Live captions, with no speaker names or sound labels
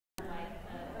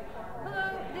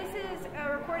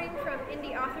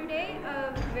Indie Author Day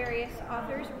of various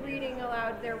authors reading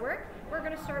aloud their work. We're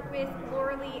going to start with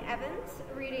Laura Lee Evans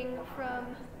reading from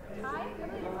Tig?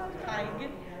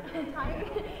 Tig?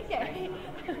 Yeah,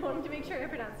 I wanted to make sure I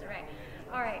pronounced it right.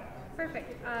 All right,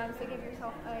 perfect. So give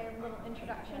yourself a little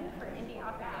introduction for Indie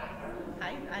Author Day.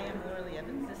 Hi, I am Laura Lee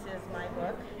Evans. This is my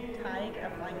book, Tig,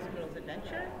 A Flying Squirrel's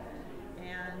Adventure.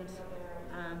 And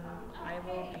I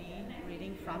will be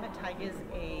reading from it. Tig is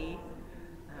a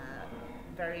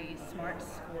very smart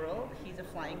squirrel. He's a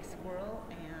flying squirrel,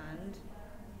 and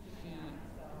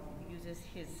he uses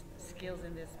his skills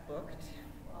in this book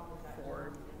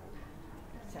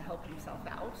to help himself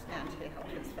out and to help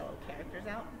his fellow characters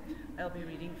out. I'll be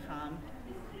reading from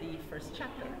the first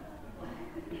chapter.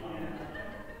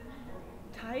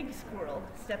 Tig Squirrel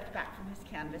stepped back from his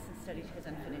canvas and studied his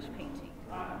unfinished painting.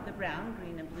 The brown,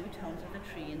 green, and blue tones of the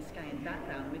tree and sky in the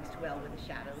background mixed well with the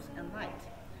shadows and light.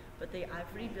 But the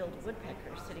ivory-billed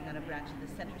woodpecker sitting on a branch in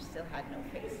the center still had no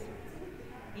face.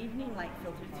 Evening light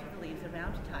filtered through the leaves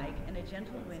around Tig, and a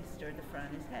gentle wind stirred the fur on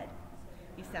his head.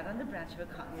 He sat on the branch of a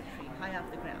cottonwood tree high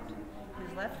off the ground.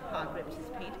 His left paw gripped his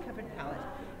paint-covered palette,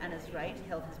 and his right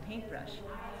held his paintbrush.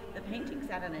 The painting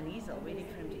sat on an easel, waiting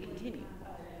for him to continue.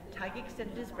 Tig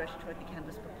extended his brush toward the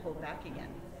canvas, but pulled back again.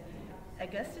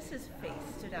 Augustus's face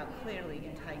stood out clearly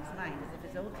in Tig's mind, as if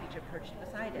his old teacher perched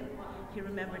beside him. He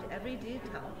remembered every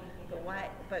detail,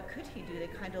 but could he do the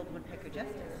kind old woodpecker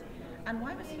justice? And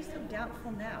why was he so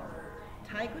doubtful now?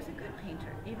 Tig was a good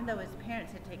painter, even though his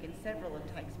parents had taken several of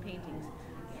Tig's paintings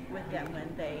with them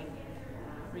when they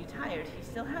retired. He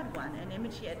still had one, an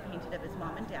image he had painted of his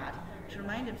mom and dad, to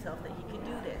remind himself that he could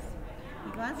do this.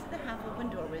 He glanced at the half-open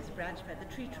door where his branch met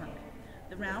the tree trunk.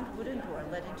 The round wooden door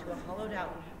led into a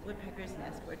hollowed-out woodpecker's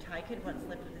nest where Tig had once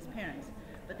lived with his parents,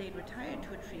 but they'd retired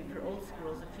to a tree for old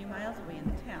squirrels a few miles away in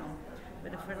the town, where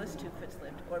the furless two-foots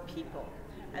lived, or people,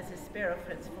 as his sparrow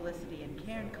friends Felicity and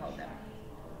Cairn called them.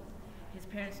 His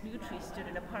parents' new tree stood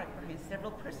in a park behind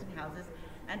several person houses,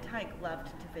 and Tig loved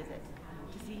to visit.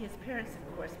 To see his parents,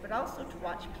 of course, but also to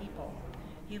watch people.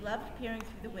 He loved peering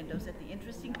through the windows at the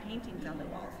interesting paintings on the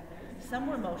walls. Some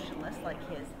were motionless, like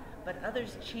his, but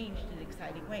others changed in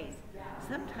exciting ways.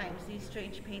 Sometimes these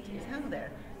strange paintings hung there,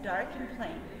 dark and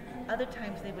plain. Other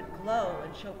times they would glow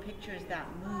and show pictures that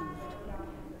moved.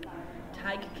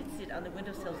 Tig could sit on the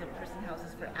windowsills of person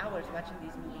houses for hours watching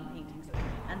these moving paintings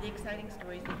and the exciting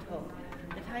stories they told.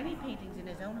 The tiny paintings in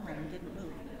his own home didn't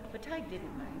move, but Tig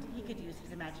didn't mind. He could use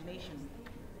his imagination.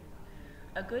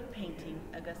 A good painting,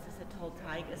 Augustus had told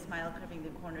Tig, a smile curving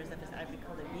the corners of his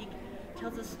ivory-colored beak,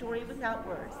 tells a story without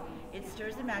words. It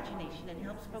stirs imagination and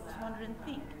helps folks wonder and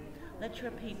think. Let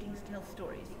your paintings tell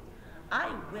stories.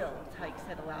 I will, Tig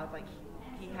said aloud like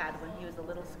he had when he was a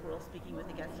little squirrel speaking with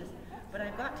Augustus, but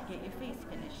I've got to get your face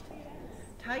finished.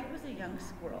 Tig was a young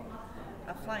squirrel,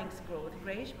 a flying squirrel with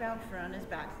grayish-brown fur on his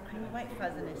back, creamy white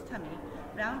fuzz in his tummy,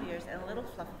 round ears, and a little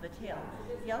fluff of a tail.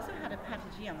 He also had a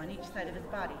patagium on each side of his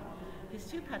body. His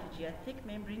two patagia, thick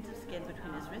membranes of skin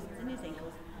between his wrists and his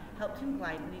ankles, helped him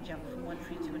glide when he jumped from one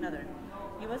tree to another.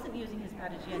 He wasn't using his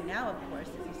patagia now, of course,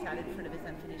 as he sat in front of his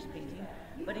unfinished painting,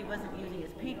 but he wasn't using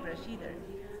his paintbrush either.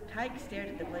 Tig stared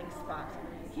at the blank spot.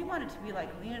 He wanted to be like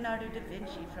Leonardo da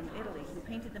Vinci from Italy, who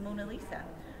painted the Mona Lisa,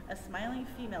 a smiling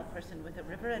female person with a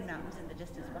river and mountains in the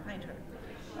distance behind her.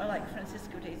 Or like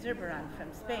Francisco de Zurbarán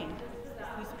from Spain,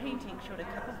 whose painting showed a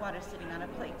cup of water sitting on a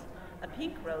plate. A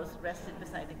pink rose rested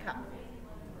beside the cup.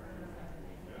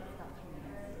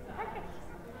 Perfect.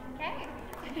 Okay.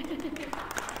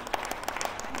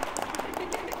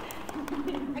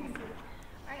 Excellent.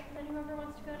 All right, then whoever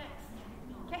wants to go next.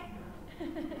 Okay.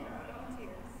 Then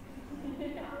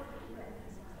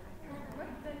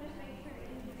just make sure to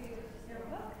introduce your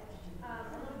book, a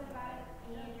little bit about it,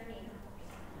 and your name.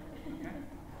 Okay.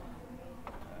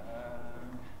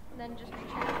 And then just make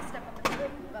sure to step up and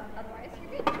flip, but otherwise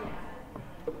you're good.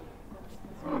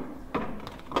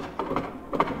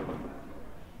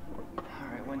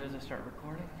 Alright, when does it start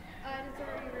recording? It's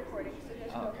already recording, so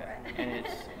just go for Okay. it. And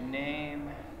it's name,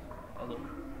 a little.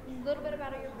 A little bit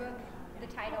about your book, the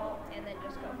title, and then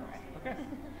just go for it. Okay.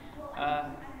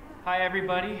 Hi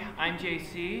everybody, I'm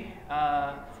JC.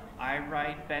 I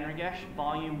write Ben Ragesh,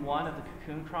 Volume 1 of the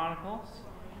Cocoon Chronicles.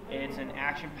 It's an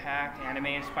action-packed,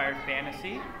 anime-inspired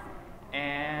fantasy,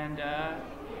 and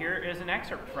here is an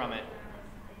excerpt from it.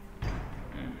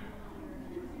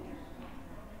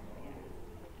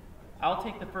 I'll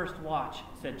take the first watch,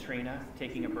 said Trina,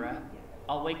 taking a breath.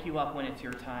 I'll wake you up when it's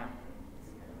your time.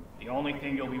 The only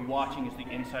thing you'll be watching is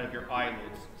the inside of your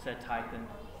eyelids, said Typhon.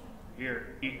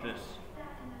 Here, eat this.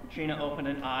 Trina opened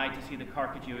an eye to see the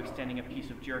Carcajou extending a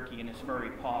piece of jerky in his furry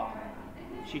paw.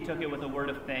 She took it with a word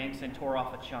of thanks and tore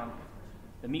off a chunk.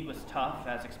 The meat was tough,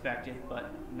 as expected,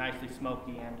 but nicely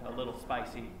smoky and a little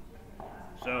spicy.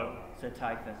 "So," said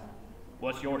Tython,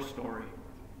 "what's your story?"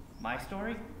 "My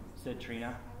story?" said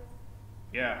Trina.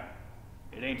 "Yeah,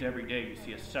 it ain't every day you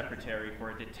see a secretary for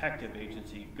a detective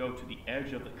agency go to the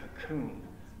edge of the cocoon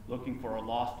looking for a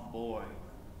lost boy.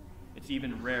 It's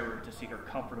even rarer to see her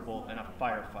comfortable in a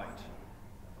firefight."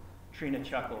 Trina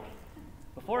chuckled.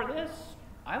 "Before this,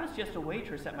 I was just a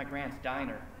waitress at my grand's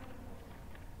diner."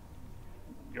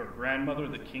 "Your grandmother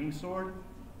the King's Sword?"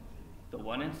 "The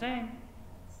one and same."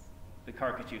 The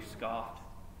Carcajou scoffed.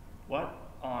 What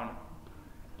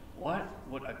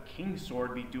would a King's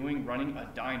Sword be doing running a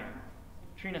diner?"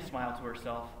 Trina smiled to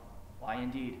herself. Why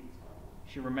indeed?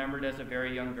 She remembered as a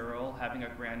very young girl having a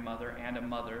grandmother and a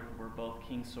mother who were both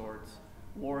King's Swords,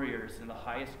 warriors in the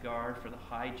highest guard for the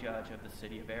High Judge of the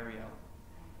city of Ariel.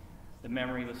 The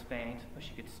memory was faint, but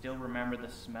she could still remember the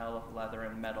smell of leather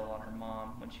and metal on her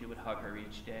mom when she would hug her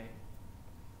each day.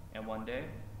 And one day,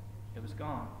 it was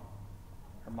gone.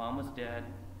 Her mom was dead,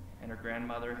 and her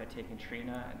grandmother had taken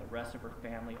Trina and the rest of her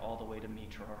family all the way to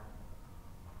Mitror.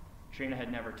 Trina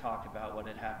had never talked about what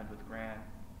had happened with Gran.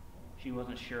 She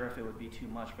wasn't sure if it would be too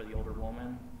much for the older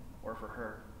woman or for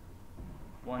her.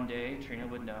 One day, Trina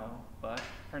would know, but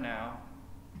for now,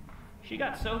 "She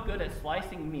got so good at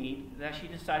slicing meat that she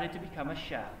decided to become a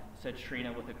chef," said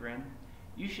Trina with a grin.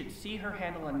 "You should see her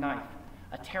handle a knife,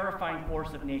 a terrifying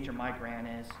force of nature my Gran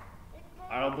is."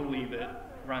 "I'll believe it,"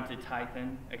 grunted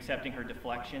Tython, accepting her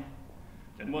deflection.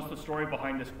 "Then what's the story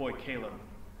behind this boy Caleb?"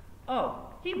 "Oh,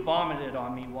 he vomited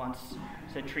on me once,"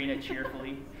 said Trina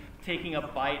cheerfully, taking a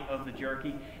bite of the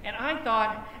jerky, "and I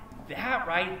thought, that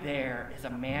right there is a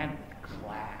man with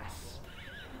class."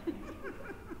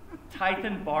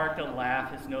 Tython barked a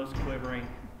laugh, his nose quivering.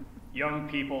 "Young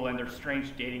people and their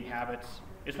strange dating habits.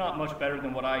 It's not much better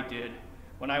than what I did.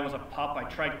 When I was a pup, I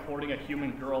tried courting a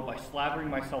human girl by slathering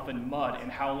myself in mud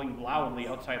and howling loudly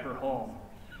outside her home."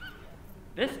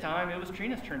 This time, it was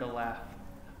Trina's turn to laugh.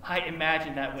 "I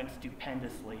imagine that went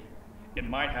stupendously." "It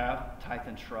might have,"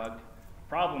 Tython shrugged.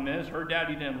 "Problem is, her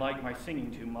daddy didn't like my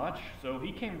singing too much, so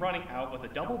he came running out with a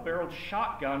double-barreled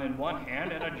shotgun in one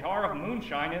hand and a jar of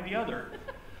moonshine in the other.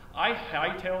 I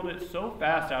hightailed it so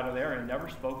fast out of there and never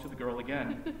spoke to the girl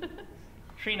again."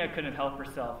 Trina couldn't help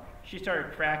herself. She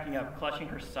started cracking up, clutching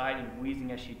her side and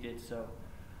wheezing as she did so.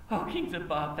 "Oh, kings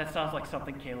above, that sounds like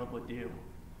something Caleb would do."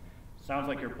 "Sounds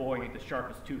like your boy ain't the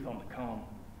sharpest tooth on the comb."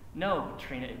 "No,"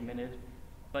 Trina admitted,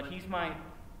 "but he's my..."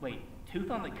 "Wait,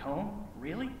 tooth on the comb?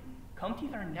 Really? Comb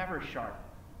teeth are never sharp."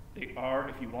 "They are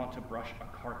if you want to brush a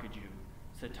Carcajou,"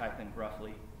 said Tython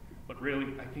gruffly. "But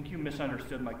really, I think you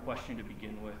misunderstood my question to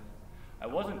begin with. I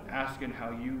wasn't asking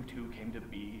how you two came to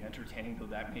be, entertaining though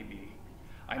that may be.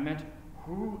 I meant,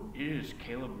 who is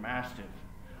Caleb Mastiff?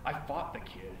 I fought the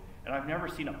kid, and I've never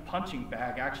seen a punching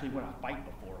bag actually win a fight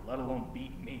before, let alone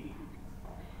beat me."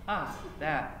 "Ah,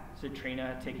 that," said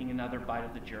Trina, taking another bite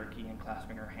of the jerky and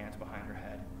clasping her hands behind her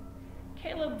head.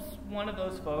 "Caleb's one of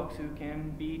those folks who can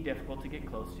be difficult to get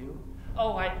close to.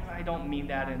 Oh, I don't mean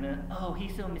that in a, oh,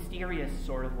 he's so mysterious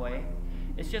sort of way.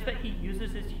 It's just that he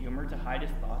uses his humor to hide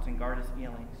his thoughts and guard his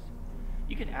feelings.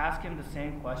 You could ask him the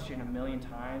same question a million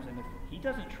times, and if he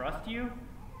doesn't trust you,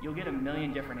 you'll get a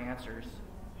million different answers.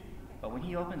 But when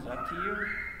he opens up to you,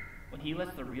 when he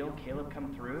lets the real Caleb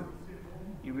come through,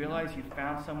 you realize you've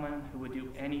found someone who would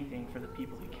do anything for the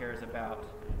people he cares about.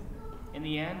 In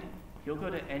the end, he'll go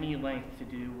to any length to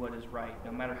do what is right,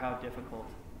 no matter how difficult."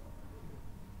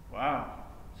 "Wow,"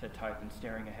 said Tython,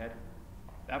 staring ahead.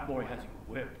 "That boy has you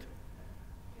whipped."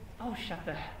 "Oh,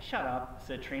 shut up,"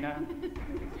 said Trina.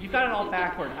 "You've got it all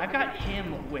backward. I've got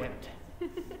him whipped."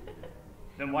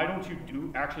 "Then why don't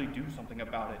you actually do something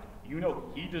about it? You know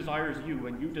he desires you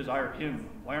and you desire him.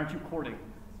 Why aren't you courting?"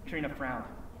 Trina frowned.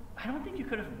 "I don't think you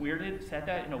could have said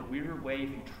that in a weirder way if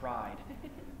you tried.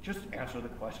 Just answer the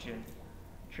question."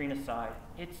 Trina sighed.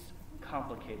 "It's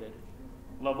complicated.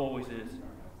 Love always is.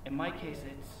 In my case,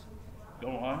 it's..."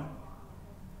 "Go on."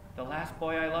 "The last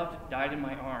boy I loved died in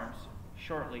my arms,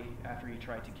 shortly after he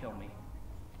tried to kill me."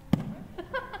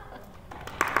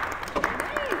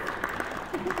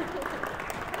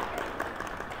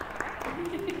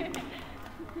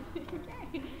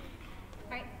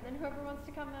 Alright, then whoever wants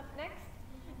to come up next.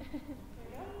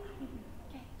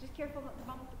 Okay, just careful not to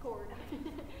bump the cord.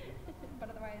 But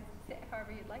otherwise, sit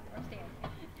however you'd like or stand.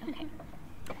 Okay.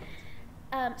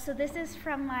 So this is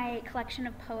from my collection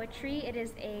of poetry. It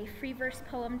is a free verse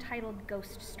poem titled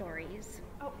Ghost Stories.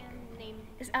 Oh, and name.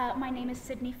 My name is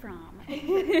Sydney Fromm.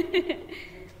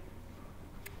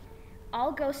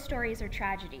 All ghost stories are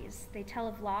tragedies. They tell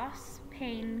of loss,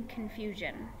 pain,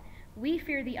 confusion. We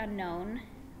fear the unknown,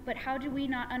 but how do we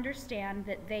not understand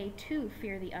that they too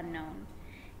fear the unknown?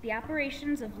 The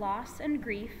apparitions of loss and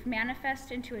grief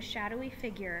manifest into a shadowy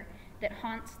figure that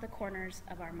haunts the corners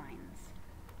of our minds.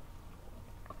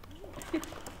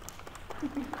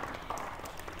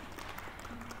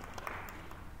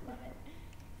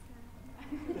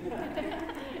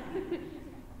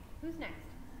 Who's next?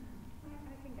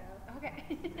 I can go. Okay.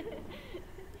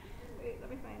 Wait,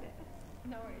 let me find it.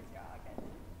 No worries, girl.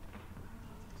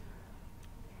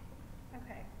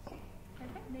 Okay.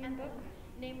 Perfect.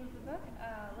 Name of the book,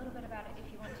 a little bit about it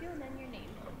if you want to, and then your name,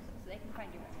 so they can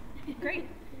find your book. Great.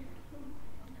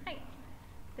 Hi.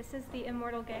 This is The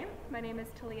Immortal Game. My name is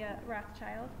Talia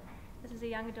Rothschild. This is a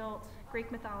young adult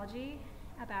Greek mythology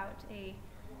about a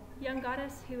young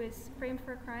goddess who is framed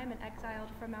for a crime and exiled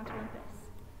from Mount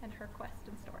Olympus, and her quest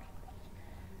and story.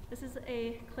 This is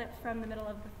a clip from the middle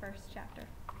of the first chapter.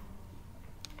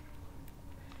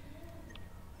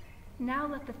 Now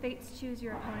let the fates choose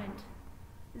your opponent.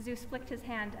 Zeus flicked his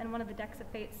hand, and one of the decks of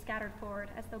fates scattered forward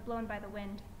as though blown by the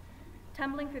wind.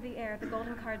 Tumbling through the air, the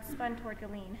golden cards spun toward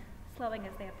Galeen, slowing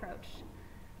as they approached.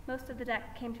 Most of the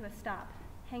deck came to a stop,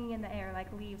 hanging in the air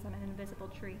like leaves on an invisible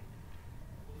tree.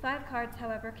 5 cards,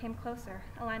 however, came closer,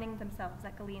 aligning themselves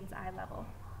at Galeen's eye level.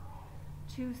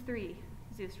 Choose 3,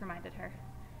 Zeus reminded her.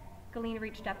 Galeen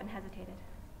reached up and hesitated.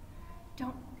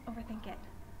 Don't overthink it.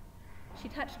 She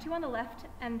touched 2 on the left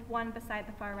and 1 beside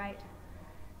the far right.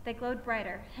 They glowed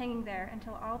brighter, hanging there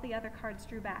until all the other cards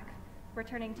drew back,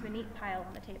 returning to a neat pile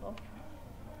on the table.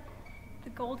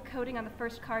 The gold coating on the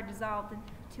first card dissolved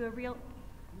to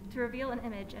reveal an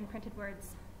image and printed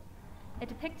words. It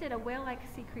depicted a whale-like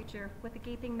sea creature with a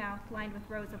gaping mouth lined with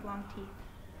rows of long teeth.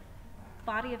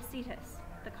 Body of Cetus,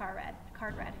 the card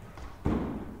read.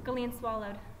 Galeen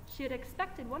swallowed. She had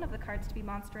expected one of the cards to be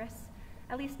monstrous.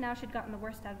 At least now she'd gotten the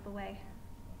worst out of the way.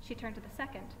 She turned to the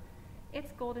second.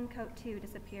 Its golden coat, too,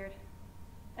 disappeared.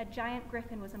 A giant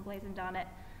griffin was emblazoned on it,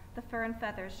 the fur and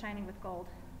feathers shining with gold.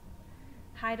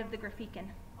 Hide of the Griffican.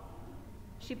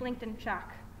 She blinked in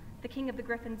shock. The king of the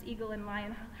griffin's eagle and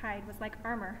lion hide was like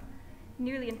armor,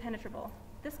 nearly impenetrable.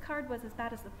 This card was as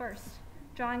bad as the first.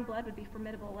 Drawing blood would be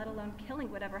formidable, let alone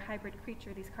killing whatever hybrid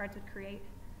creature these cards would create.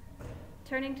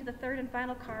 Turning to the third and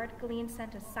final card, Galeen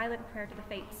sent a silent prayer to the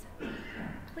fates.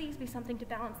 Please be something to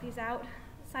balance these out.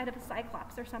 Side of a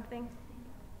cyclops or something.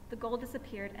 The gold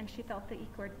disappeared, and she felt the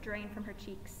ichor drain from her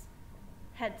cheeks.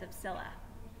 Heads of Scylla.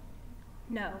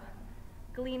 No.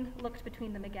 Galeen looked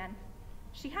between them again.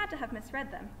 She had to have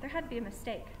misread them. There had to be a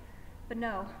mistake. But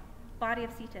no. Body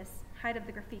of Cetus, hide of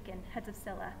the Griffican, heads of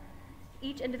Scylla.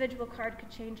 Each individual card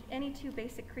could change any 2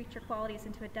 basic creature qualities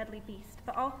into a deadly beast,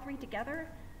 but all 3 together?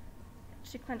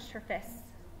 She clenched her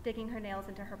fists, digging her nails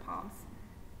into her palms.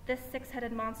 This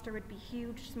 6-headed monster would be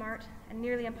huge, smart, and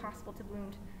nearly impossible to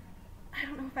wound. I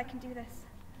don't know if I can do this.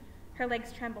 Her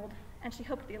legs trembled, and she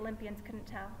hoped the Olympians couldn't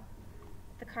tell.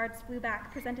 The cards flew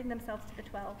back, presenting themselves to the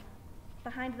 12.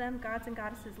 Behind them, gods and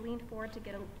goddesses leaned forward to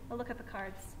get a look at the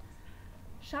cards.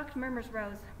 Shocked murmurs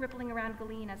rose, rippling around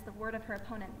Galeen as the word of her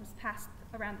opponent was passed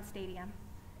around the stadium.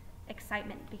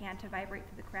 Excitement began to vibrate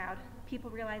through the crowd,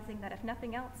 people realizing that if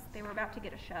nothing else, they were about to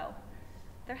get a show.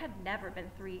 There had never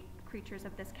been 3 creatures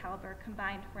of this caliber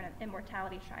combined for an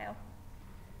immortality trial.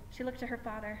 She looked to her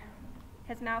father.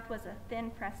 His mouth was a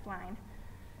thin, pressed line.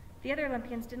 The other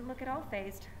Olympians didn't look at all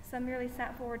fazed. Some merely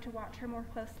sat forward to watch her more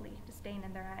closely, disdain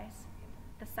in their eyes.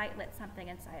 The sight lit something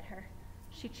inside her.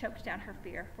 She choked down her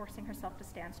fear, forcing herself to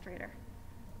stand straighter.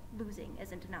 Losing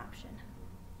isn't an option.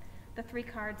 The 3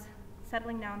 cards,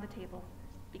 settling now on the table,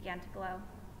 began to glow.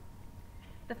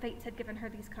 The fates had given her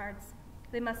these cards.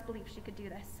 They must believe she could do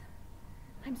this.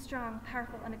 I'm strong,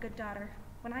 powerful, and a good daughter.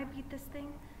 When I beat this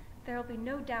thing, there will be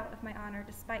no doubt of my honor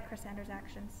despite Chrysander's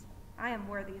actions. I am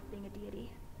worthy of being a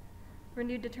deity.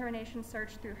 Renewed determination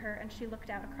surged through her, and she looked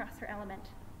out across her element.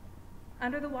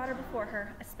 Under the water before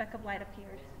her, a speck of light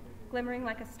appeared. Glimmering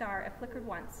like a star, it flickered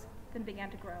once, then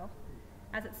began to grow.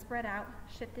 As it spread out,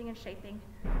 shifting and shaping,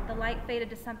 the light faded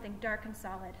to something dark and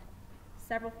solid.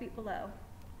 Several feet below,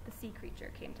 the sea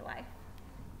creature came to life.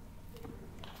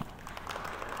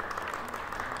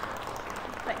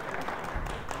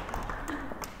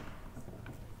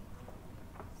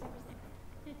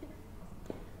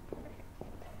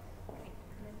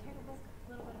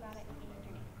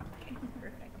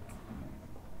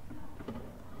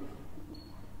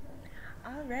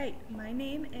 All right, my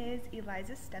name is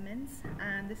Eliza Stemmons,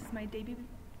 and this is my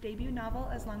debut novel,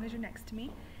 As Long As You're Next to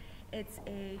Me. It's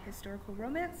a historical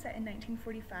romance set in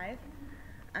 1945,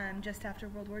 just after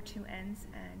World War II ends,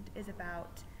 and is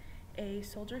about a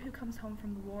soldier who comes home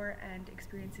from the war and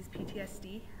experiences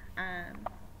PTSD,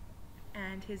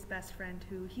 and his best friend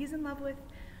who he's in love with,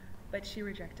 but she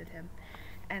rejected him.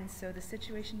 And so the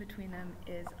situation between them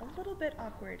is a little bit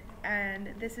awkward,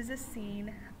 and this is a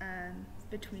scene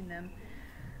between them,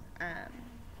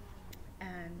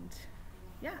 and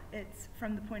yeah, it's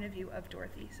from the point of view of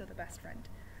Dorothy, so the best friend.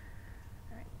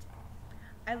 All right.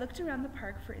 I looked around the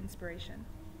park for inspiration.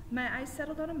 My eyes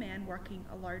settled on a man walking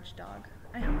a large dog.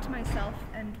 I hummed to myself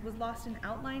and was lost in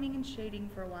outlining and shading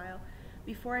for a while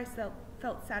before I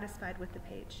felt satisfied with the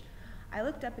page. I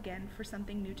looked up again for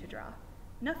something new to draw.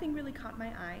 Nothing really caught my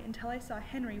eye until I saw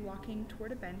Henry walking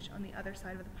toward a bench on the other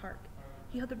side of the park.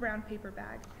 He held a brown paper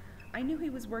bag. I knew he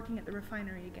was working at the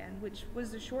refinery again, which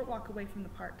was a short walk away from the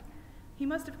park. He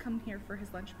must have come here for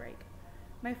his lunch break.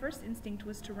 My first instinct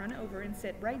was to run over and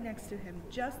sit right next to him,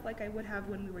 just like I would have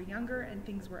when we were younger and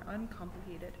things were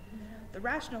uncomplicated. The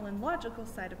rational and logical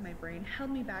side of my brain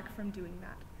held me back from doing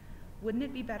that. Wouldn't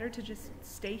it be better to just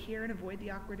stay here and avoid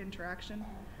the awkward interaction?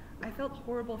 I felt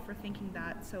horrible for thinking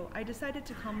that, so I decided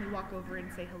to calmly walk over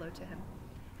and say hello to him.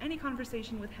 Any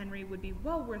conversation with Henry would be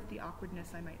well worth the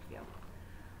awkwardness I might feel.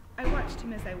 I watched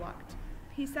him as I walked.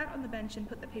 He sat on the bench and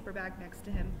put the paper bag next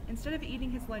to him. Instead of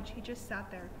eating his lunch, he just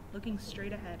sat there, looking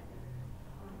straight ahead.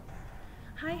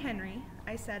 "Hi, Henry,"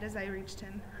 I said as I reached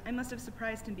him. I must have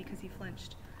surprised him because he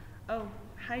flinched. "Oh,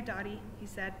 hi, Dottie," he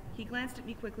said. He glanced at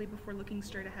me quickly before looking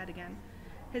straight ahead again.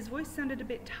 His voice sounded a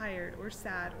bit tired or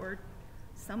sad or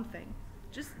something,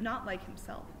 just not like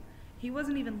himself. He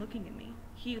wasn't even looking at me.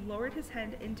 He lowered his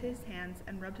head into his hands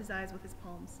and rubbed his eyes with his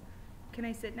palms. "Can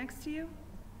I sit next to you?"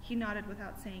 He nodded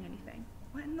without saying anything.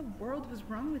 What in the world was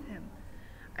wrong with him?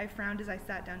 I frowned as I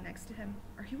sat down next to him.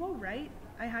 "Are you all right?"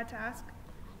 I had to ask.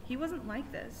 He wasn't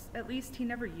like this. At least he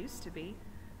never used to be.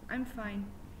 "I'm fine,"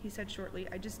 he said shortly.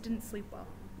 "I just didn't sleep well."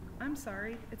 "I'm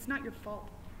sorry. It's not your fault."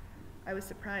 I was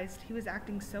surprised. He was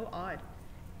acting so odd.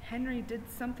 "Henry, did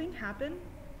something happen?"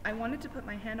 I wanted to put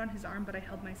my hand on his arm, but I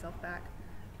held myself back.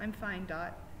 "I'm fine,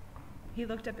 Dot." He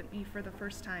looked up at me for the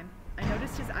first time. I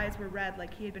noticed his eyes were red,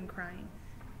 like he had been crying.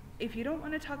 "If you don't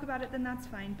want to talk about it, then that's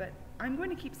fine, but I'm going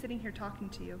to keep sitting here talking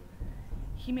to you."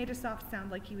 He made a soft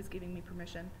sound like he was giving me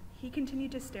permission. He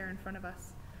continued to stare in front of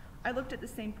us. I looked at the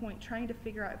same point, trying to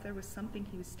figure out if there was something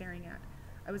he was staring at.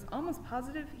 I was almost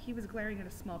positive he was glaring at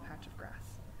a small patch of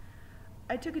grass.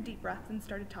 I took a deep breath and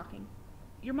started talking.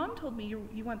 "Your mom told me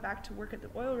you went back to work at the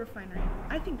oil refinery.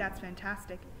 I think that's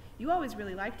fantastic. You always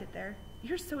really liked it there.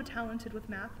 You're so talented with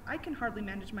math. I can hardly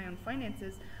manage my own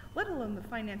finances, let alone the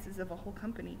finances of a whole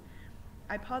company."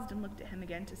 I paused and looked at him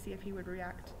again to see if he would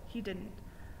react. He didn't.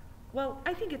 "Well,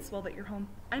 I think it's swell that you're home.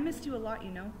 I missed you a lot,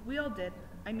 you know. We all did.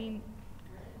 I mean,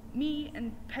 me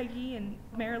and Peggy and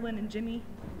Marilyn and Jimmy."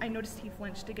 I noticed he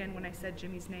flinched again when I said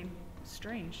Jimmy's name.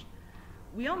 Strange.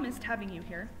 "We all missed having you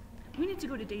here. We need to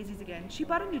go to Daisy's again. She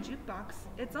bought a new jukebox.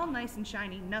 It's all nice and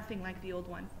shiny, nothing like the old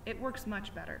one. It works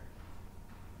much better."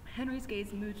 Henry's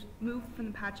gaze moved from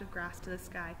the patch of grass to the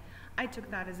sky. I took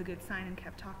that as a good sign and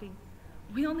kept talking.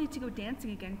 "We all need to go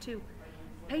dancing again, too.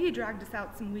 Peggy dragged us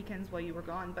out some weekends while you were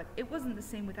gone, but it wasn't the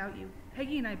same without you.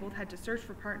 Peggy and I both had to search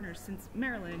for partners since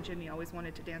Marilyn and Jimmy always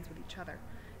wanted to dance with each other.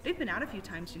 They've been out a few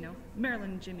times, you know.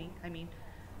 Marilyn and Jimmy, I mean.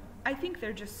 I think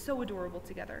they're just so adorable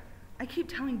together. I keep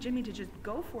telling Jimmy to just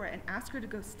go for it and ask her to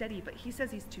go steady, but he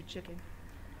says he's too chicken."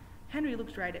 Henry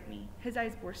looked right at me. His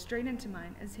eyes bore straight into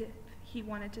mine as if he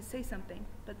wanted to say something,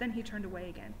 but then he turned away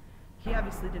again. He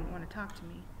obviously didn't want to talk to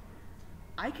me.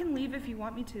 "I can leave if you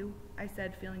want me to," I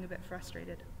said, feeling a bit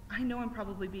frustrated. "I know I'm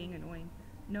probably being annoying."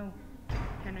 "No,"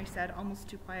 Henry said, almost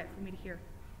too quiet for me to hear.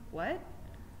 "What?"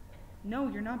 "No,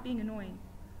 you're not being annoying."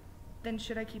 "Then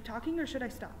should I keep talking or should I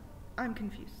stop? I'm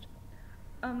confused."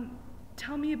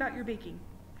 Tell me about your baking."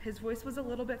 His voice was a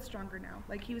little bit stronger now,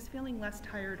 like he was feeling less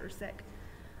tired or sick.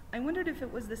 I wondered if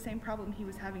it was the same problem he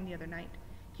was having the other night.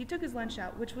 He took his lunch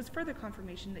out, which was further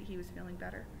confirmation that he was feeling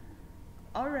better.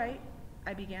 "All right,"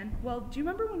 I began. "Well, do you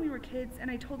remember when we were kids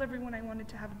and I told everyone I wanted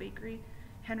to have a bakery?"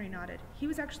 Henry nodded. He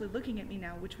was actually looking at me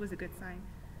now, which was a good sign.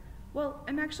 "Well,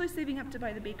 I'm actually saving up to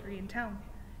buy the bakery in town."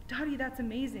 "Dottie, that's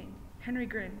amazing." Henry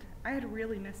grinned. I had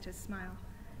really missed his smile.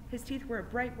 His teeth were a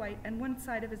bright white and one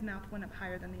side of his mouth went up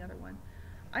higher than the other one.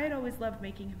 I had always loved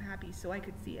making him happy, so I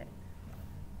could see it.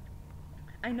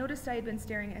 I noticed I had been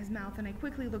staring at his mouth and I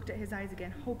quickly looked at his eyes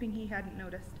again, hoping he hadn't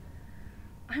noticed.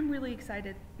 "I'm really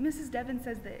excited. Mrs. Devon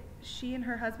says that she and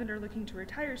her husband are looking to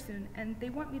retire soon, and they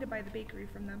want me to buy the bakery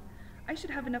from them. I should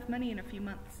have enough money in a few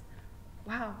months."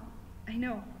 "Wow, I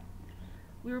know."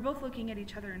 We were both looking at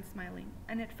each other and smiling,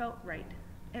 and it felt right.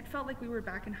 It felt like we were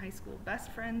back in high school, best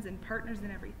friends and partners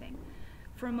and everything.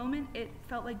 For a moment, it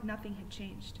felt like nothing had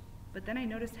changed. But then I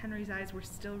noticed Henry's eyes were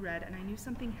still red, and I knew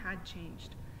something had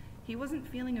changed. He wasn't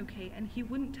feeling okay, and he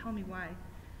wouldn't tell me why.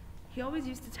 He always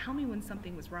used to tell me when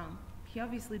something was wrong. He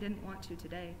obviously didn't want to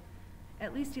today.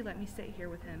 At least he let me sit here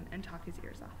with him and talk his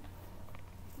ears off.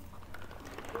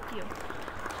 Thank you.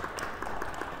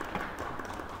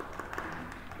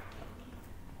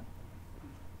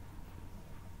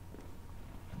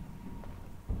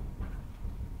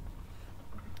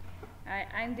 Hi,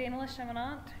 I'm Dana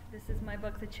LaCheminant. This is my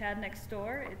book, The Chad Next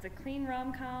Door. It's a clean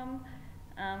rom-com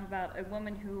about a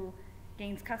woman who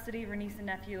gains custody of her niece and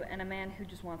nephew and a man who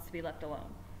just wants to be left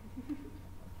alone.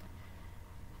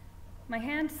 My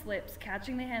hand slips,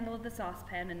 catching the handle of the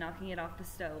saucepan and knocking it off the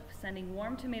stove, sending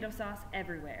warm tomato sauce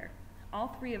everywhere. All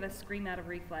three of us scream out of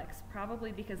reflex,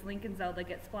 probably because Link and Zelda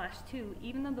get splashed too,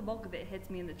 even though the bulk of it hits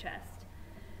me in the chest.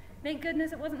 Thank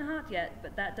goodness it wasn't hot yet,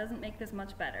 but that doesn't make this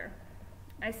much better.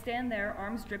 I stand there,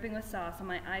 arms dripping with sauce and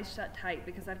my eyes shut tight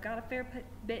because I've got a fair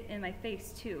bit in my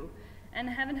face too. And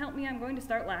heaven help me, I'm going to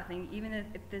start laughing, even if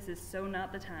this is so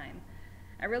not the time.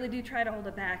 I really do try to hold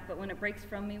it back, but when it breaks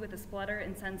from me with a splutter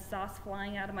and sends sauce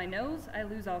flying out of my nose, I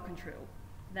lose all control.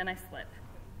 Then I slip.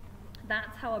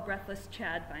 That's how a breathless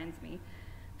Chad finds me,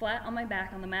 flat on my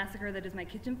back on the massacre that is my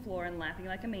kitchen floor and laughing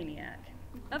like a maniac.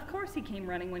 Of course he came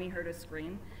running when he heard us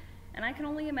scream. And I can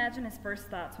only imagine his first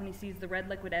thoughts when he sees the red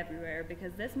liquid everywhere,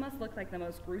 because this must look like the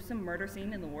most gruesome murder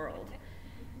scene in the world.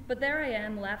 But there I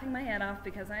am, laughing my head off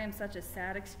because I am such a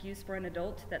sad excuse for an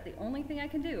adult that the only thing I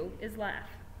can do is laugh.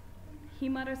 He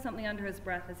mutters something under his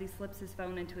breath as he slips his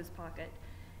phone into his pocket,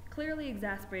 clearly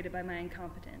exasperated by my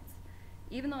incompetence.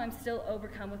 Even though I'm still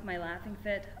overcome with my laughing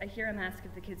fit, I hear him ask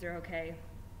if the kids are okay.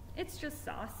 It's just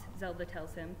sauce, Zelda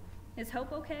tells him. Is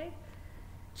Hope okay?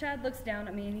 Chad looks down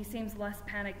at me and he seems less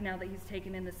panicked now that he's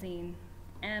taken in the scene.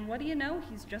 And what do you know,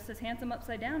 he's just as handsome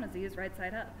upside down as he is right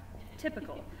side up.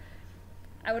 Typical.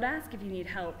 I would ask if you need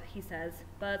help, he says,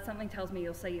 but something tells me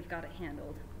you'll say you've got it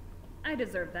handled. I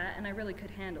deserve that, and I really could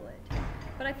handle it.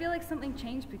 But I feel like something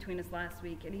changed between us last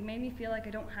week, and he made me feel like I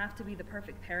don't have to be the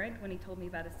perfect parent when he told me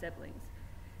about his siblings.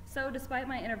 So despite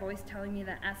my inner voice telling me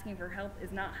that asking for help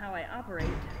is not how I operate,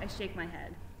 I shake my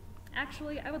head.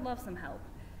 Actually, I would love some help.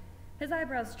 His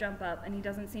eyebrows jump up, and he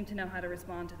doesn't seem to know how to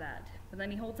respond to that. But then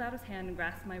he holds out his hand and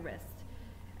grasps my wrist.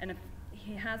 And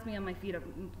he has me on my feet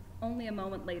only a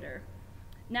moment later.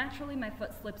 Naturally, my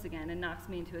foot slips again and knocks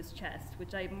me into his chest,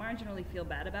 which I marginally feel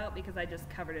bad about because I just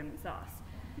covered him in sauce.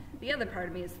 The other part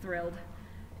of me is thrilled.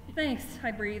 Thanks,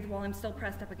 I breathe while I'm still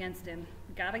pressed up against him.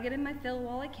 Gotta get in my fill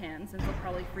while I can, since he'll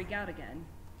probably freak out again.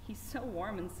 He's so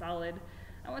warm and solid.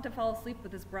 I want to fall asleep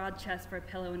with his broad chest for a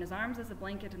pillow and his arms as a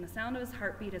blanket and the sound of his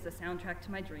heartbeat as a soundtrack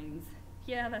to my dreams.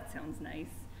 Yeah, that sounds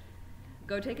nice.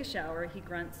 Go take a shower, he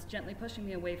grunts, gently pushing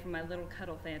me away from my little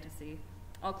cuddle fantasy.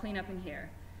 I'll clean up in here.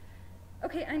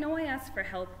 Okay, I know I asked for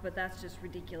help, but that's just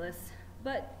ridiculous.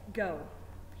 But go.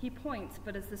 He points,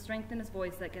 but it's the strength in his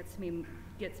voice that gets me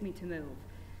to move.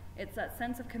 It's that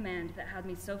sense of command that had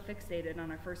me so fixated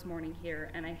on our first morning here,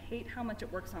 and I hate how much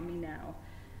it works on me now.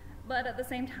 But at the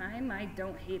same time, I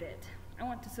don't hate it. I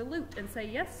want to salute and say,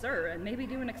 yes, sir, and maybe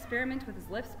do an experiment with his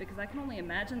lips because I can only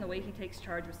imagine the way he takes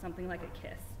charge with something like a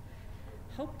kiss.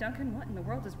 Hope Duncan, what in the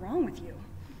world is wrong with you?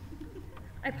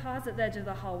 I pause at the edge of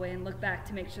the hallway and look back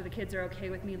to make sure the kids are okay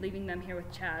with me leaving them here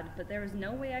with Chad, but there is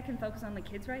no way I can focus on the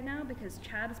kids right now because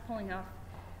Chad is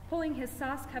pulling his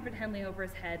sauce-covered Henley over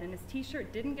his head, and his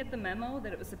t-shirt didn't get the memo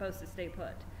that it was supposed to stay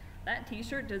put. That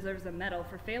t-shirt deserves a medal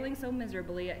for failing so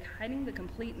miserably at hiding the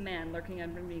complete man lurking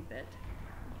underneath it.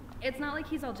 It's not like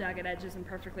he's all jagged edges and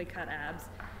perfectly cut abs.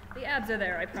 The abs are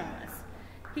there, I promise.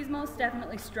 He's most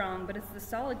definitely strong, but it's the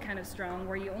solid kind of strong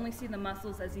where you only see the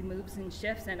muscles as he moves and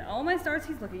shifts, and oh my stars,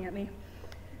 he's looking at me.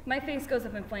 My face goes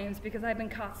up in flames because I've been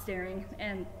caught staring,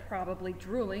 and probably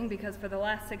drooling because for the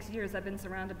last 6 years I've been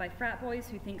surrounded by frat boys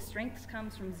who think strength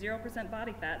comes from 0%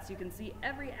 body fat so you can see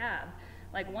every ab,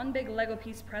 like one big Lego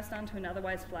piece pressed onto an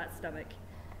otherwise flat stomach.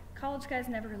 College guys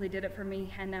never really did it for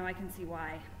me, and now I can see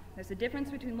why. There's a difference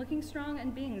between looking strong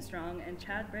and being strong, and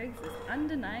Chad Briggs is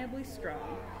undeniably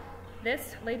strong.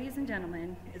 This, ladies and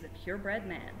gentlemen, is a purebred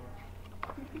man.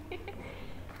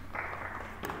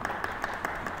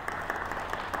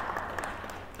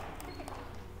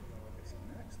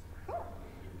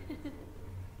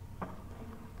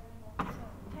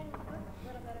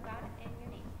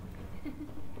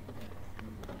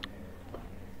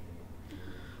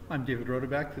 I'm David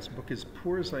Rodeback. This book is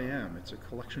Poor as I Am. It's a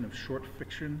collection of short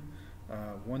fiction,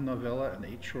 one novella and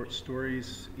 8 short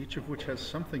stories, each of which has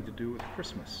something to do with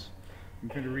Christmas. I'm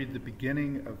going to read the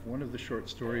beginning of one of the short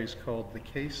stories called The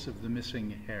Case of the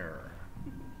Missing Hair.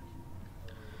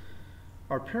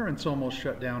 Our parents almost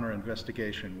shut down our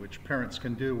investigation, which parents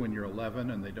can do when you're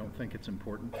 11 and they don't think it's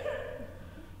important.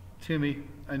 Timmy,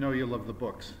 I know you love the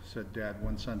books, said Dad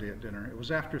one Sunday at dinner. It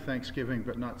was after Thanksgiving,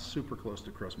 but not super close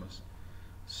to Christmas.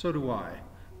 So do I.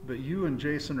 But you and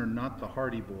Jason are not the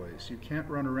Hardy Boys. You can't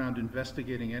run around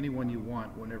investigating anyone you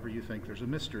want whenever you think there's a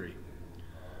mystery.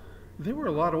 They were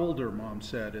a lot older, Mom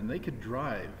said, and they could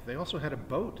drive. They also had a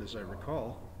boat, as I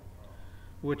recall.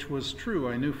 Which was true,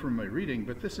 I knew from my reading,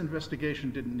 but this investigation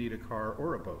didn't need a car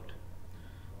or a boat.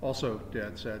 Also,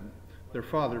 Dad said, their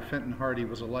father, Fenton Hardy,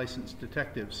 was a licensed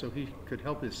detective, so he could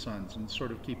help his sons and sort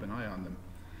of keep an eye on them.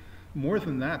 More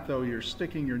than that, though, you're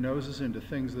sticking your noses into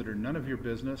things that are none of your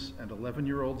business, and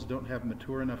 11-year-olds don't have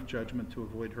mature enough judgment to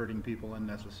avoid hurting people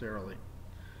unnecessarily.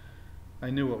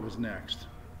 I knew what was next.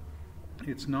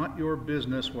 It's not your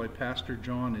business why Pastor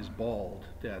John is bald,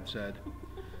 Dad said.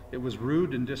 It was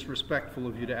rude and disrespectful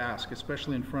of you to ask,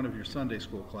 especially in front of your Sunday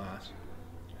school class.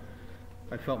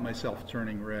 I felt myself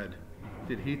turning red.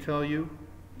 Did he tell you?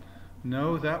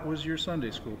 No, that was your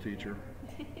Sunday school teacher.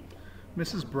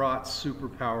 Mrs. Brott's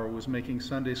superpower was making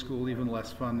Sunday school even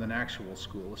less fun than actual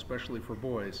school, especially for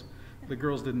boys. The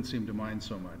girls didn't seem to mind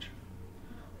so much.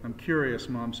 I'm curious,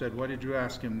 Mom said. Why did you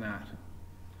ask him that?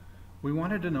 We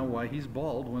wanted to know why he's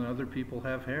bald when other people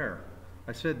have hair.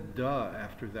 I said duh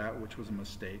after that, which was a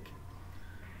mistake.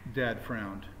 Dad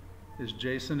frowned. Is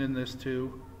Jason in this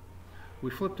too?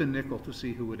 We flipped a nickel to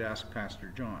see who would ask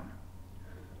Pastor John.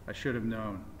 I should have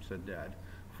known, said Dad.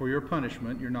 For your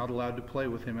punishment, you're not allowed to play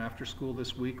with him after school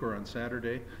this week or on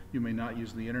Saturday. You may not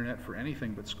use the internet for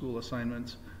anything but school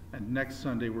assignments. And next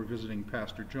Sunday we're visiting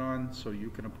Pastor John, so you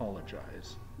can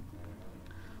apologize.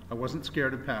 I wasn't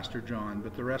scared of Pastor John,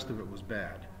 but the rest of it was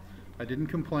bad. I didn't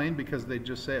complain because they'd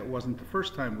just say it wasn't the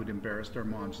first time we'd embarrassed our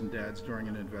moms and dads during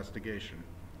an investigation.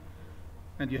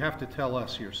 And you have to tell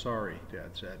us you're sorry,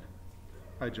 Dad said.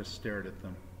 I just stared at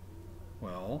them.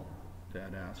 Well,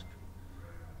 Dad asked.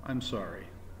 I'm sorry.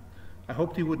 I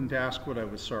hoped he wouldn't ask what I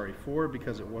was sorry for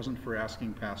because it wasn't for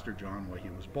asking Pastor John why he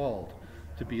was bald.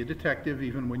 To be a detective,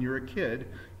 even when you're a kid,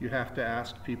 you have to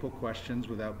ask people questions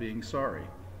without being sorry.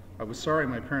 I was sorry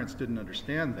my parents didn't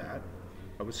understand that.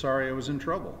 I was sorry I was in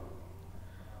trouble.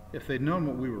 If they'd known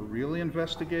what we were really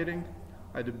investigating,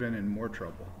 I'd have been in more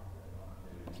trouble.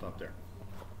 I'll stop there.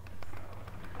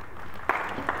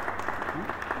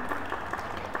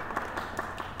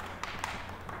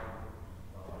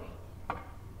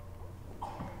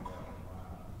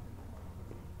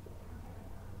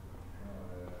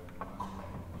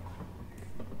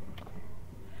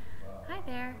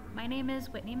 My name is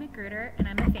Whitney McGruder, and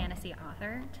I'm a fantasy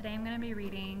author. Today I'm going to be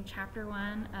reading Chapter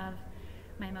 1 of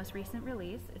my most recent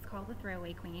release. It's called The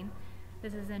Throwaway Queen.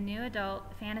 This is a new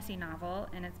adult fantasy novel,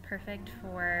 and it's perfect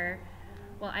for,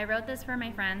 well, I wrote this for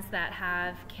my friends that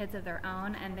have kids of their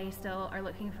own, and they still are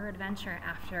looking for adventure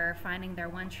after finding their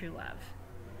one true love.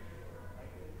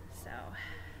 So,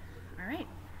 all right.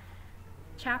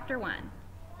 Chapter 1.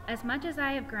 As much as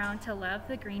I have grown to love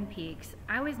the Green Peaks,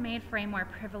 I was made for a more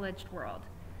privileged world.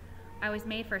 I was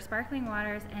made for sparkling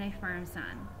waters and a firm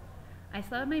sun. I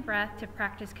slowed my breath to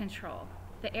practice control.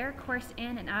 The air coursed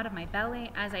in and out of my belly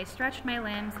as I stretched my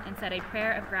limbs and said a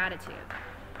prayer of gratitude.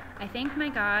 I thanked my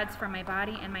gods for my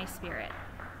body and my spirit.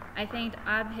 I thanked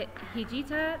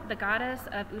Abhijita, the goddess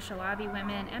of Ushalabi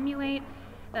women emulate,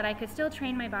 that I could still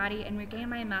train my body and regain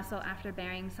my muscle after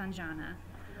bearing Sanjana.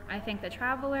 I thanked the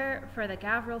traveler for the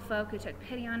Gavril folk who took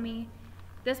pity on me.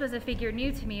 This was a figure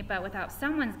new to me, but without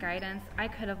someone's guidance, I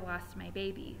could have lost my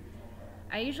baby.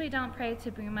 I usually don't pray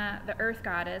to Bruma, the earth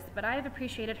goddess, but I have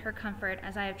appreciated her comfort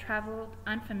as I have traveled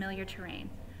unfamiliar terrain.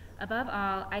 Above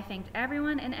all, I thanked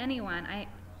everyone and anyone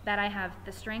that I have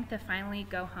the strength to finally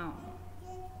go home.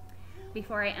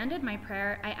 Before I ended my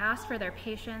prayer, I asked for their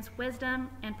patience, wisdom,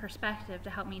 and perspective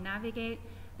to help me navigate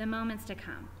the moments to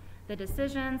come, the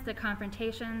decisions, the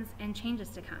confrontations, and changes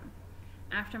to come.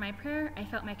 After my prayer, I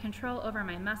felt my control over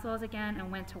my muscles again and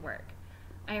went to work.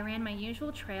 I ran my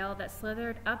usual trail that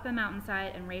slithered up a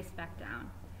mountainside and raced back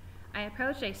down. I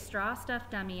approached a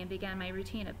straw-stuffed dummy and began my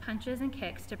routine of punches and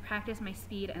kicks to practice my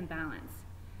speed and balance.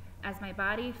 As my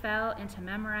body fell into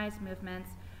memorized movements,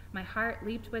 my heart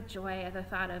leaped with joy at the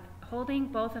thought of holding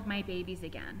both of my babies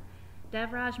again.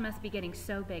 Devraj must be getting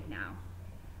so big now.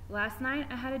 Last night,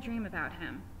 I had a dream about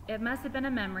him. It must have been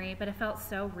a memory, but it felt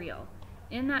so real.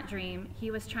 In that dream, he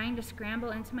was trying to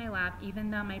scramble into my lap even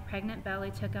though my pregnant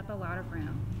belly took up a lot of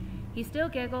room. He still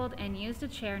giggled and used a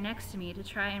chair next to me to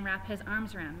try and wrap his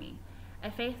arms around me.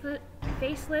 A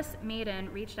faceless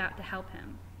maiden reached out to help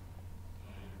him.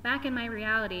 Back in my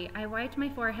reality, I wiped my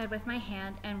forehead with my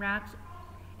hand and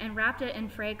and wrapped it in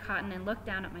frayed cotton and looked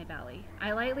down at my belly.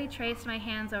 I lightly traced my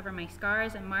hands over my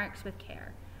scars and marks with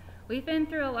care. We've been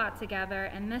through a lot together,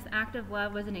 and this act of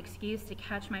love was an excuse to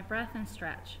catch my breath and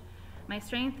stretch. My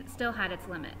strength still had its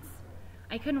limits.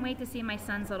 I couldn't wait to see my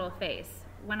son's little face.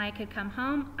 When I could come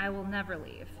home, I will never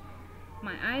leave.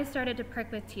 My eyes started to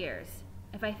prick with tears.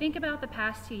 If I think about the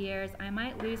past 2 years, I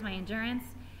might lose my endurance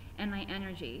and my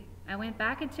energy. I went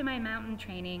back into my mountain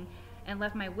training and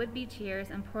left my would-be cheers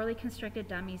and poorly constricted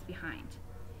dummies behind.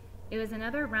 It was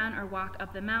another run or walk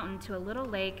up the mountain to a little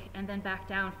lake and then back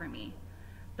down for me.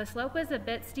 The slope was a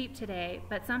bit steep today,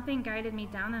 but something guided me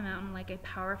down the mountain like a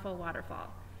powerful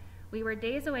waterfall. We were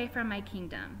days away from my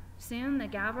kingdom. Soon the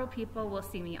Gavril people will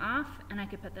see me off, and I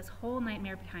could put this whole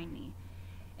nightmare behind me.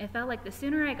 It felt like the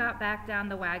sooner I got back down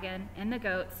the wagon and the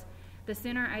goats, the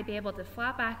sooner I'd be able to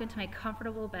flop back into my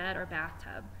comfortable bed or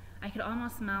bathtub. I could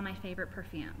almost smell my favorite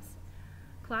perfumes.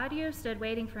 Claudio stood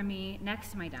waiting for me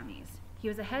next to my dummies. He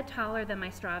was a head taller than my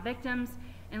straw victims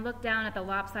and looked down at the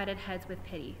lopsided heads with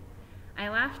pity. I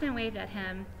laughed and waved at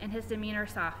him, and his demeanor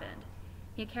softened.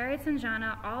 He carried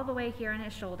Sanjana all the way here on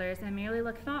his shoulders and merely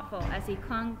looked thoughtful as he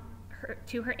clung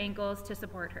to her ankles to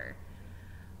support her.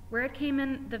 Word came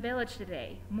in the village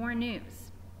today. More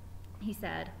news, he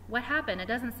said. What happened? It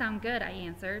doesn't sound good, I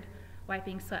answered,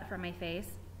 wiping sweat from my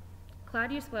face.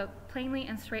 Claudio spoke plainly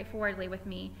and straightforwardly with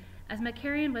me, as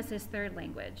Macarian was his third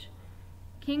language.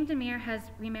 King Demir has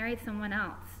remarried someone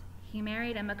else. He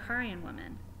married a Macarian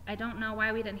woman. I don't know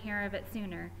why we didn't hear of it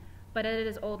sooner, but it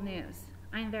is old news.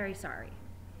 I am very sorry.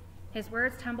 His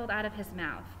words tumbled out of his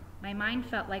mouth. My mind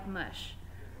felt like mush.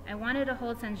 I wanted to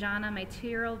hold Sanjana, my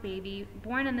 2-year-old baby,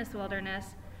 born in this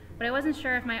wilderness, but I wasn't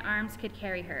sure if my arms could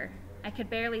carry her. I could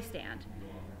barely stand.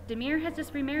 Demir has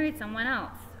just remarried someone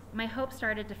else. My hopes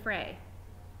started to fray.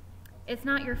 It's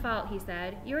not your fault, he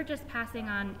said. You were just passing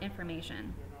on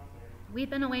information. We've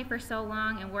been away for so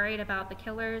long and worried about the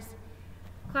killers.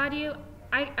 Claudio,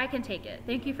 I can take it.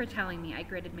 Thank you for telling me, I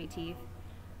gritted my teeth.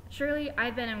 Surely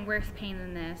I've been in worse pain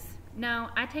than this. No,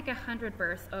 I'd take 100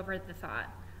 births over the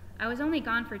thought. I was only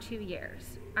gone for 2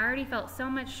 years. I already felt so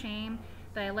much shame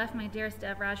that I left my dearest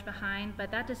Devraj behind,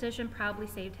 but that decision probably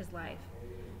saved his life.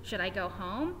 Should I go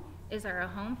home? Is there a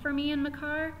home for me in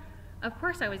Makar? Of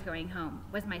course I was going home.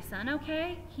 Was my son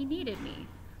okay? He needed me.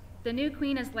 The new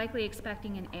queen is likely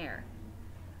expecting an heir.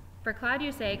 For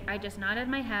Claudio's sake, I just nodded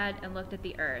my head and looked at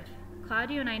the earth.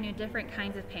 Claudio and I knew different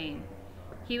kinds of pain.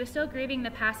 He was still grieving the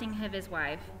passing of his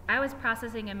wife. I was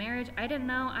processing a marriage I didn't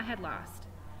know I had lost.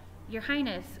 Your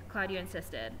Highness, Claudio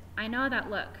insisted, I know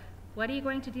that look. What are you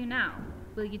going to do now?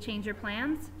 Will you change your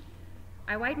plans?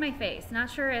 I wiped my face, not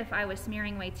sure if I was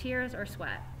smearing away tears or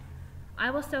sweat.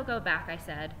 I will still go back, I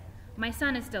said. My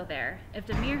son is still there. If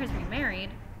Demir has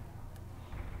remarried,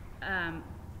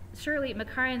 surely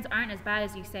Macarians aren't as bad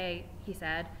as you say, he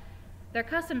said. Their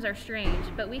customs are strange,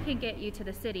 but we can get you to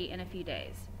the city in a few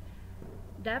days.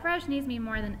 Devraj needs me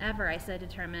more than ever, I said,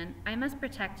 determined. I must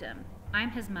protect him.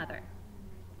 I'm his mother.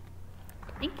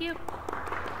 Thank you. All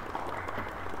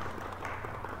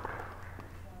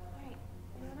right,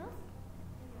 anyone else?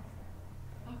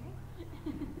 Okay.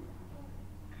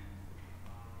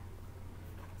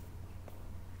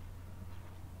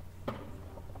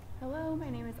 Hello, my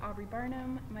name is Aubrey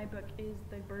Barnum. My book is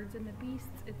The Birds and the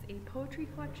Beasts. It's a poetry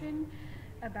collection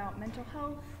about mental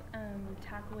health,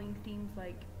 tackling themes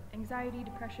like anxiety,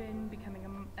 depression,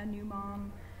 becoming a new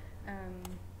mom,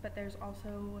 but there's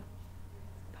also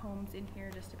poems in here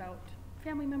just about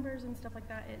family members and stuff like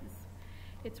that.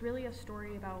 It's really a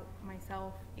story about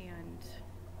myself and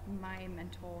my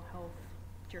mental health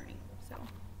journey. So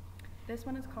this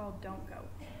one is called Don't Go.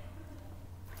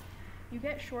 You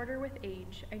get shorter with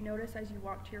age. I notice as you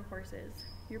walk to your horses.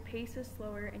 Your pace is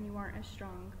slower and you aren't as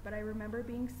strong, but I remember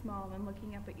being small and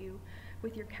looking up at you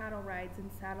with your cattle rides and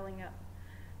saddling up.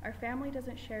 Our family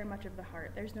doesn't share much of the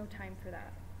heart. There's no time for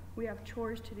that. We have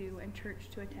chores to do and church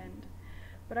to attend.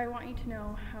 But I want you to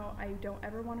know how I don't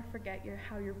ever want to forget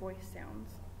how your voice sounds,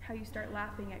 how you start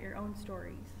laughing at your own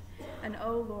stories. And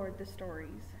oh Lord, the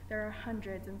stories. There are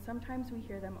hundreds, and sometimes we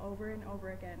hear them over and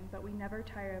over again, but we never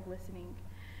tire of listening.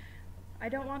 I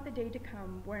don't want the day to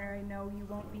come where I know you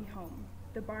won't be home.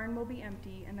 The barn will be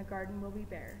empty and the garden will be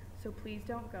bare. So please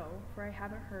don't go, for I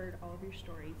haven't heard all of your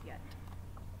stories yet.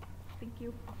 Thank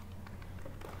you.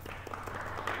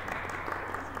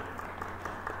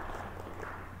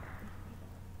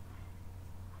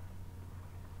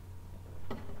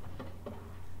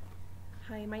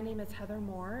 Hi, my name is Heather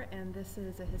Moore, and this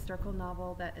is a historical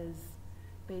novel that is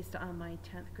based on my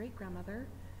 10th great-grandmother,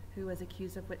 who was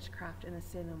accused of witchcraft in the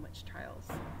Salem witch trials.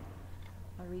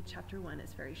 I'll read chapter 1,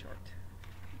 it's very short.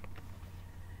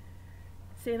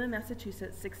 Salem,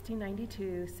 Massachusetts,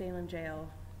 1692, Salem Jail.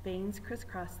 Veins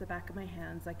crisscross the back of my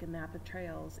hands like a map of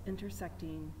trails,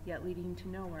 intersecting, yet leading to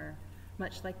nowhere,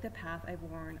 much like the path I've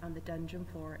worn on the dungeon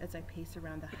floor as I pace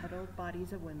around the huddled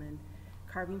bodies of women,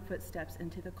 carving footsteps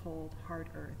into the cold, hard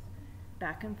earth,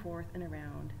 back and forth and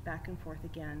around, back and forth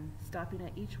again, stopping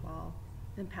at each wall,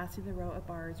 then passing the row of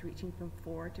bars reaching from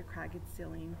floor to cragged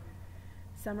ceiling.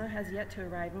 Summer has yet to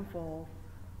arrive in full,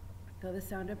 though the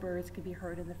sound of birds could be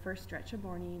heard in the first stretch of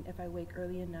morning if I wake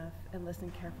early enough and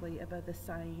listen carefully above the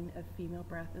sighing of female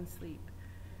breath and sleep.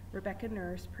 Rebecca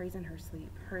Nurse prays in her sleep,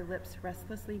 her lips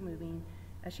restlessly moving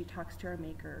as she talks to our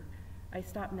Maker. I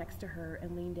stop next to her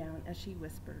and lean down as she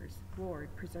whispers,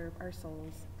 Lord, preserve our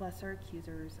souls, bless our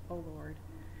accusers, O Lord.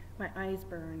 My eyes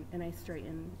burn and I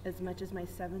straighten as much as my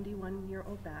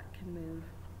 71-year-old back can move.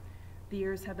 The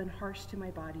years have been harsh to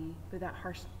my body, but that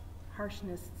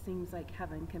harshness seems like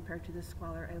heaven compared to the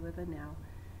squalor I live in now.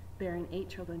 Bearing 8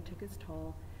 children took its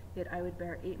toll, yet I would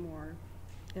bear 8 more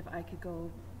if I could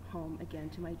go home again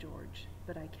to my George,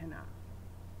 but I cannot.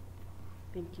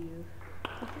 Thank you.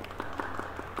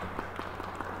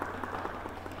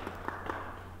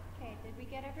 Okay, did we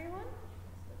get everyone?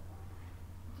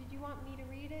 Did you want me to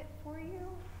read it for you?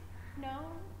 No?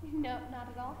 No, not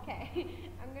at all? Okay.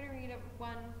 I'm going to read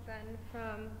one then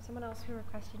from someone else who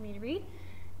requested me to read,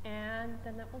 and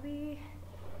then that will be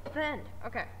the end.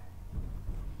 Okay.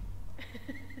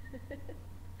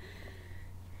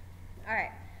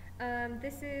 Alright.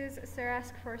 This is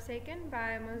Sarask Forsaken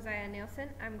by Mosiah Nielsen.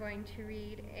 I'm going to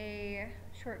read a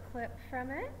short clip from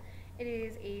it. It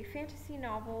is a fantasy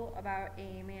novel about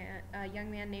a young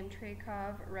man named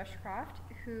Traykov Rushcroft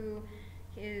who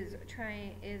is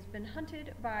been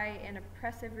hunted by an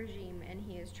oppressive regime, and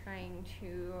he is trying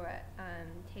to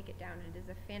take it down. It is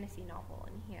a fantasy novel,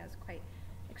 and he has quite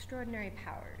extraordinary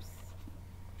powers.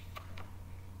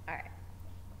 Alright.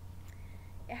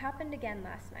 It happened again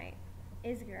last night.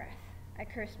 Isgareth. I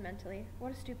cursed mentally.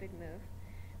 What a stupid move.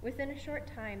 Within a short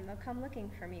time, they'll come looking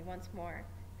for me once more,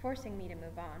 forcing me to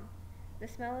move on. The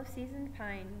smell of seasoned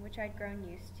pine, which I'd grown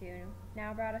used to,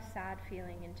 now brought a sad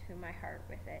feeling into my heart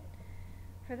with it.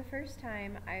 For the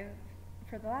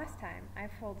last time,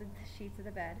 I've folded the sheets of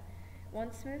the bed.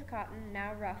 Once smooth cotton,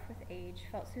 now rough with age,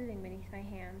 felt soothing beneath my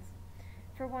hands.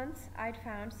 For once, I'd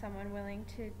found someone willing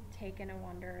to take in a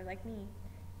wanderer like me.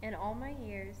 In all my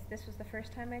years, this was the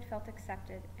first time I'd felt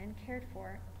accepted and cared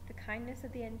for. The kindness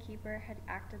of the innkeeper had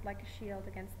acted like a shield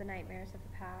against the nightmares of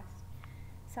the past.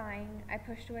 Sighing, I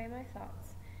pushed away my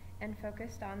thoughts and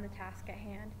focused on the task at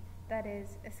hand, that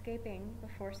is, escaping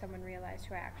before someone realized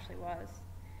who I actually was.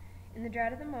 In the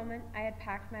dread of the moment, I had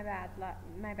packed my bag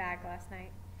last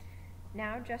night.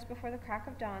 Now, just before the crack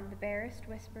of dawn, the barest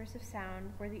whispers of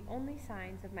sound were the only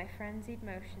signs of my frenzied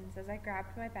motions as I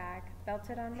grabbed my bag,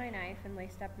 belted on my knife, and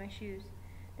laced up my shoes.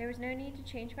 There was no need to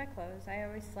change my clothes. I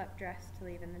always slept dressed to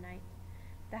leave in the night.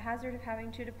 The hazard of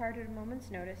having to depart at a moment's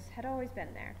notice had always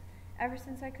been there, ever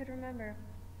since I could remember.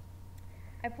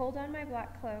 I pulled on my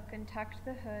black cloak and tucked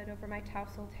the hood over my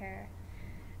tousled hair.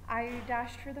 I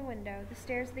dashed for the window. The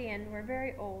stairs of the inn were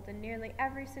very old, and nearly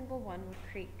every single one would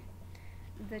creak.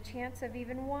 The chance of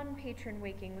even one patron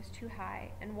waking was too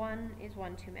high, and one is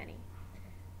one too many.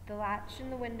 The latch in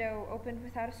the window opened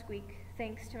without a squeak,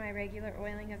 thanks to my regular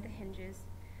oiling of the hinges.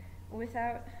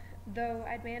 Though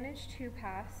I'd managed to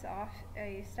pass off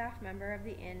a staff member of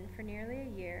the inn for nearly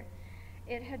a year,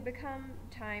 it had become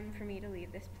time for me to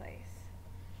leave this place.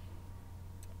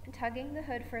 Tugging the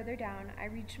hood further down, I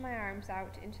reached my arms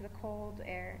out into the cold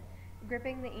air,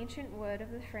 gripping the ancient wood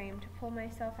of the frame to pull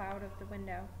myself out of the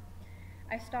window.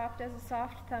 I stopped as a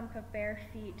soft thump of bare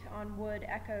feet on wood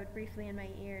echoed briefly in my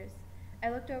ears. I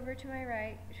looked over to my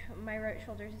right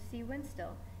shoulder to see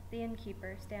Winstill, the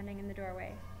innkeeper, standing in the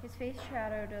doorway. His face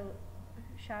shadowed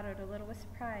a little with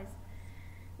surprise,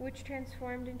 which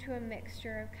transformed into a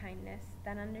mixture of kindness,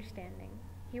 then understanding.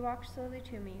 He walked slowly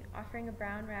to me, offering a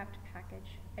brown-wrapped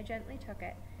package. I gently took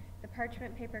it, the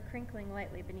parchment paper crinkling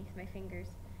lightly beneath my fingers.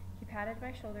 He patted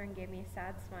my shoulder and gave me a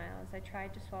sad smile as I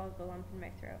tried to swallow the lump in my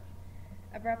throat.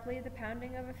 Abruptly, the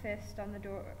pounding of a fist on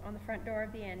the front door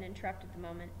of the inn interrupted the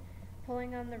moment.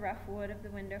 Pulling on the rough wood of the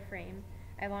window frame,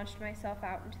 I launched myself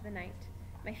out into the night.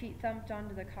 My feet thumped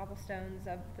onto the cobblestones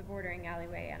of the bordering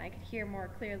alleyway, and I could hear more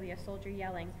clearly a soldier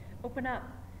yelling, "Open up!"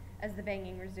 as the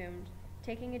banging resumed.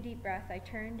 Taking a deep breath, I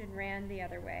turned and ran the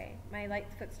other way, my light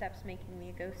footsteps making me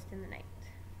a ghost in the night.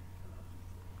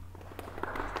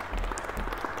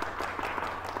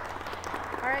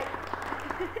 All right.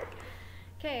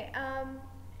 Okay,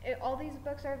 all these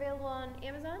books are available on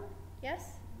Amazon?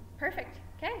 Yes? Perfect.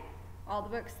 Okay. All the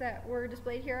books that were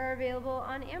displayed here are available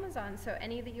on Amazon, so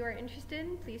any that you are interested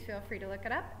in, please feel free to look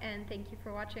it up, and thank you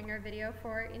for watching our video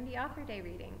for Indie Author Day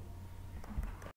reading.